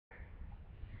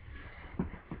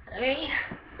Hey,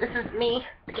 this is me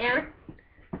again,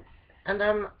 and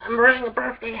I'm wearing a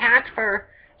birthday hat for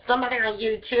somebody on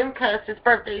YouTube because his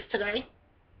birthday's today.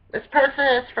 This person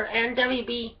is for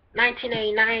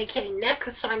NWB1989, aka Nick,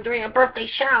 so I'm doing a birthday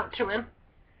shout to him.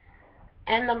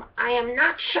 And I am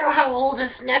not sure how old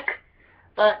is Nick,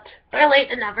 but better late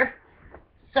than never.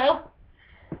 So,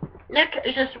 Nick,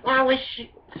 I just want to wish you,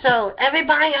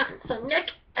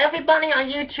 Nick, everybody on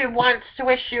YouTube wants to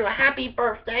wish you a happy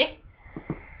birthday.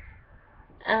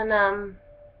 And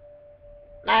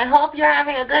I hope you're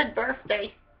having a good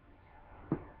birthday.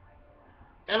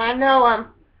 And I know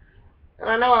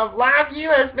a lot of you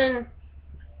has been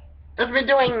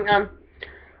doing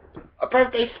a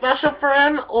birthday special for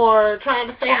him or trying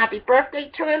to say happy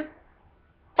birthday to him.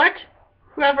 But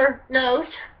whoever knows.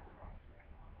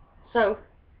 So,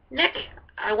 Nick,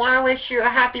 I want to wish you a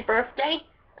happy birthday,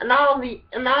 and all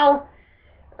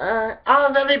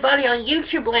of everybody on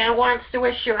YouTube land wants to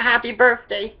wish you a happy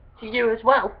birthday to you as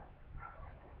well.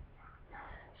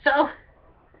 So, I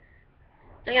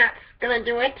think that's gonna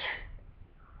do it.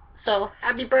 So,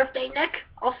 happy birthday, Nick.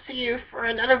 I'll see you for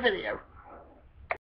another video.